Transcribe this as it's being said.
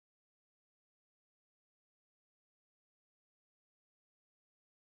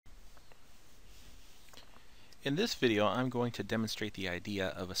In this video, I'm going to demonstrate the idea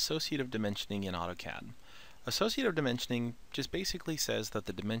of associative dimensioning in AutoCAD. Associative dimensioning just basically says that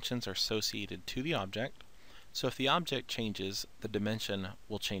the dimensions are associated to the object, so if the object changes, the dimension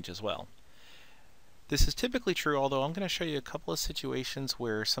will change as well. This is typically true, although I'm going to show you a couple of situations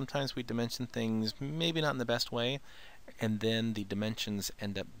where sometimes we dimension things maybe not in the best way, and then the dimensions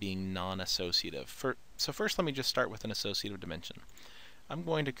end up being non-associative. So first let me just start with an associative dimension. I'm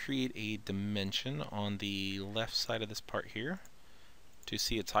going to create a dimension on the left side of this part here to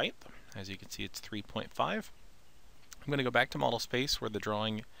see its height. As you can see, it's 3.5. I'm going to go back to model space where the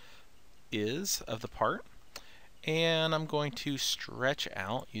drawing is of the part, and I'm going to stretch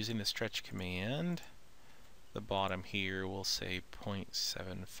out using the stretch command. The bottom here will say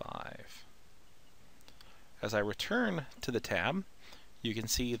 0.75. As I return to the tab, you can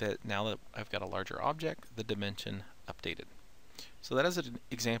see that now that I've got a larger object, the dimension updated. So that is an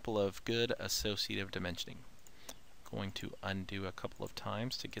example of good associative dimensioning. I'm going to undo a couple of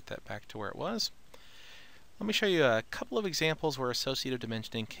times to get that back to where it was. Let me show you a couple of examples where associative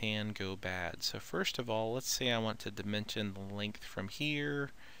dimensioning can go bad. So first of all, let's say I want to dimension the length from here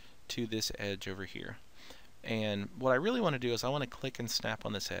to this edge over here. And what I really want to do is I want to click and snap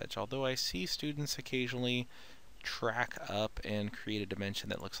on this edge. Although I see students occasionally track up and create a dimension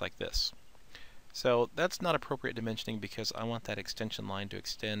that looks like this. So that's not appropriate dimensioning because I want that extension line to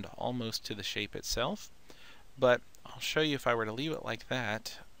extend almost to the shape itself. But I'll show you if I were to leave it like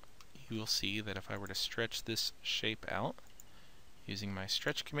that, you will see that if I were to stretch this shape out using my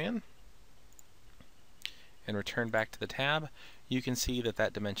stretch command and return back to the tab, you can see that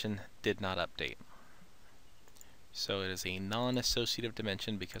that dimension did not update. So it is a non-associative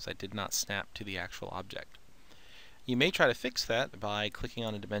dimension because I did not snap to the actual object. You may try to fix that by clicking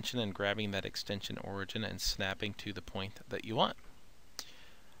on a dimension and grabbing that extension origin and snapping to the point that you want.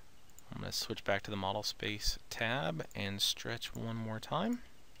 I'm going to switch back to the model space tab and stretch one more time.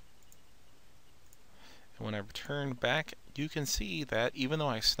 And when I return back, you can see that even though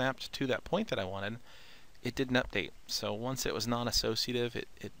I snapped to that point that I wanted, it didn't update. So once it was non-associative,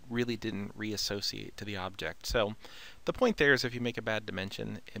 it really didn't reassociate to the object. So the point there is if you make a bad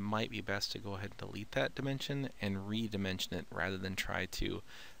dimension, it might be best to go ahead and delete that dimension and redimension it rather than try to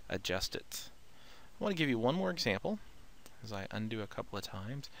adjust it. I want to give you one more example, as I undo a couple of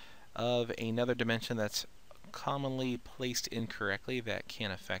times, of another dimension that's commonly placed incorrectly that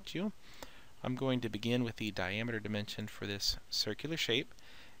can affect you. I'm going to begin with the diameter dimension for this circular shape.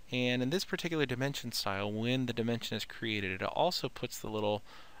 And in this particular dimension style, when the dimension is created, it also puts the little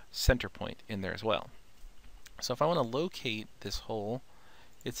center point in there as well. So if I want to locate this hole,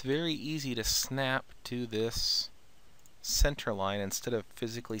 it's very easy to snap to this center line instead of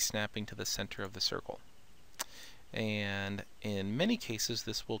physically snapping to the center of the circle. And in many cases,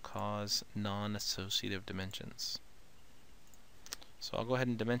 this will cause non-associative dimensions. So I'll go ahead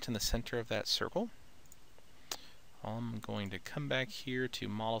and dimension the center of that circle. I'm going to come back here to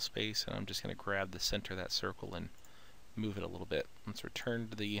model space and I'm just going to grab the center of that circle and move it a little bit. Let's return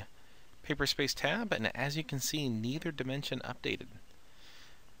to the paper space tab, and as you can see, neither dimension updated.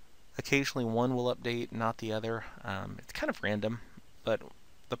 Occasionally one will update, not the other. It's kind of random, but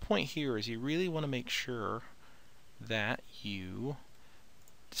the point here is you really want to make sure that you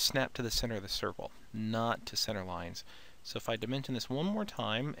snap to the center of the circle, not to center lines. So if I dimension this one more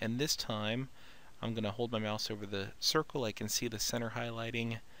time, and this time I'm going to hold my mouse over the circle, I can see the center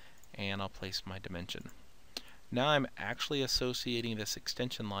highlighting, and I'll place my dimension. Now I'm actually associating this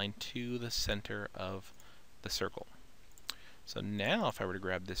extension line to the center of the circle. So now if I were to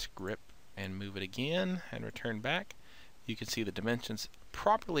grab this grip and move it again and return back, you can see the dimensions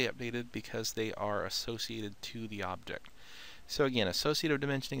properly updated because they are associated to the object. So again, associative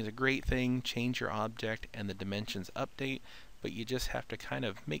dimensioning is a great thing. Change your object and the dimensions update, but you just have to kind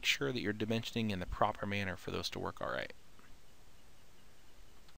of make sure that you're dimensioning in the proper manner for those to work all right.